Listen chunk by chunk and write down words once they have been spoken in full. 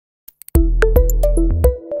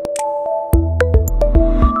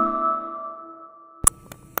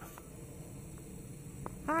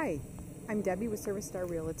I'm Debbie with Service Star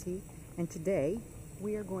Realty, and today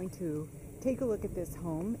we are going to take a look at this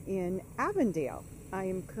home in Avondale. I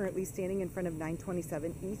am currently standing in front of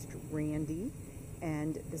 927 East Randy,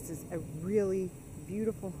 and this is a really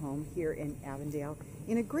beautiful home here in Avondale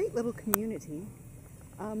in a great little community.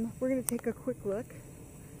 We're going to take a quick look.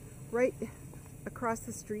 Right across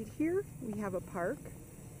the street here we have a park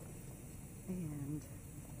and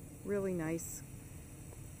really nice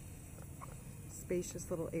spacious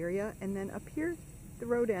little area, and then up here the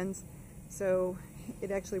road ends, so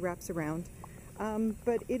it actually wraps around.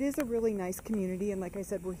 But it is a really nice community, and like I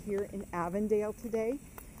said, we're here in Avondale today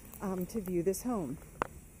to view this home.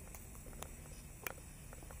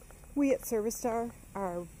 We at Service Star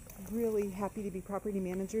are really happy to be property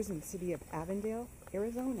managers in the city of Avondale,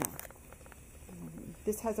 Arizona.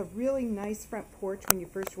 This has a really nice front porch when you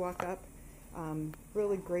first walk up.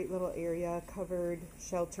 Really great little area, covered,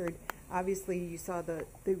 sheltered. Obviously you saw the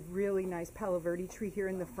really nice Palo Verde tree here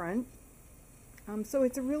in the front. So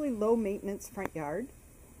it's a really low maintenance front yard.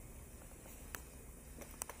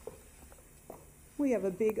 We have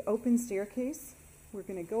a big open staircase. We're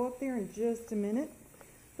going to go up there in just a minute.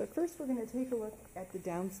 But first we're going to take a look at the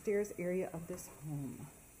downstairs area of this home.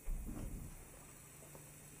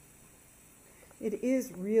 It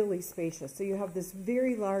is really spacious. So you have this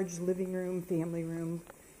very large living room, family room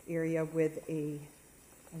area with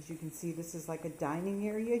as you can see, this is like a dining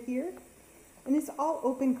area here. And it's all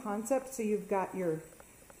open concept, so you've got your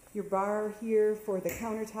bar here for the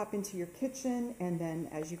countertop into your kitchen, and then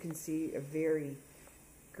as you can see, a very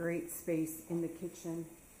great space in the kitchen.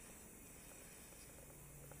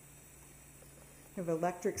 You have an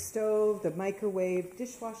electric stove, the microwave,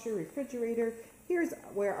 dishwasher, refrigerator. Here's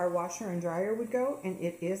where our washer and dryer would go, and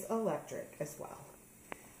it is electric as well.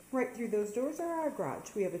 Right through those doors are our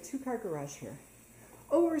garage. We have a 2-car garage here.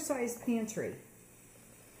 Oversized pantry.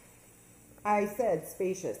 I said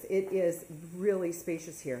spacious. It is really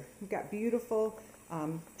spacious here. We've got beautiful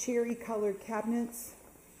cherry colored cabinets.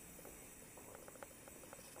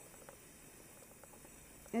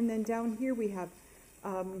 And then down here we have,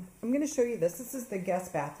 I'm going to show you this. This is the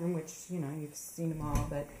guest bathroom, which, you know, you've seen them all,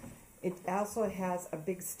 but it also has a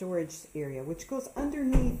big storage area, which goes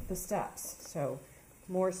underneath the steps. So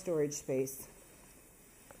more storage space.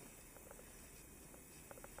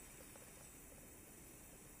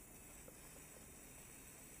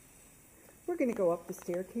 We're going to go up the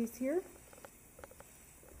staircase here.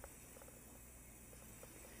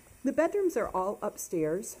 The bedrooms are all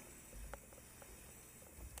upstairs.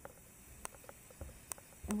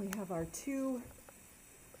 And we have our 2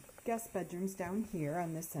 guest bedrooms down here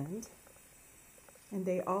on this end. And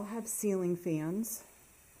they all have ceiling fans.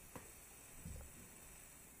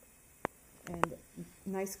 And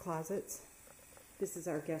nice closets. This is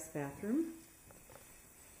our guest bathroom.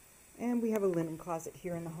 And we have a linen closet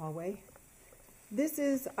here in the hallway. This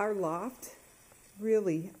is our loft,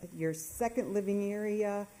 really your second living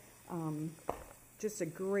area, just a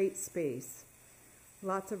great space,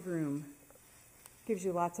 lots of room, gives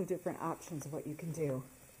you lots of different options of what you can do.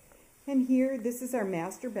 And here, this is our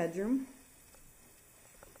master bedroom,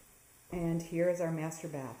 and here is our master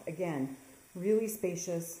bath. Again, really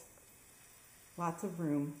spacious, lots of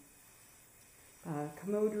room,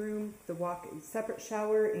 commode room, separate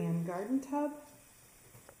shower and garden tub.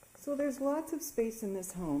 So there's lots of space in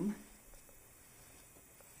this home.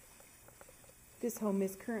 This home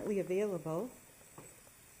is currently available.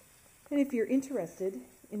 And if you're interested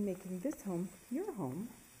in making this home your home,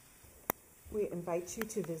 we invite you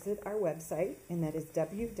to visit our website, and that is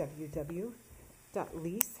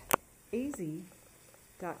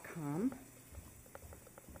www.leaseaz.com.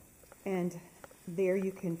 And there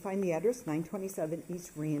you can find the address, 927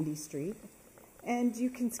 East Randy Street. And you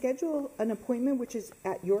can schedule an appointment, which is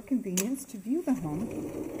at your convenience, to view the home,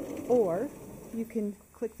 or you can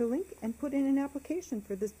click the link and put in an application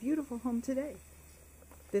for this beautiful home today.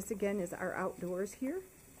 This again is our outdoors here,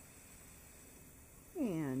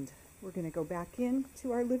 and we're going to go back in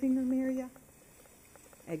to our living room area.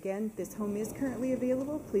 Again, this home is currently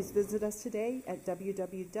available. Please visit us today at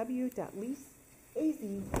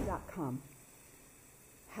www.leaseaz.com.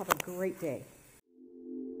 Have a great day.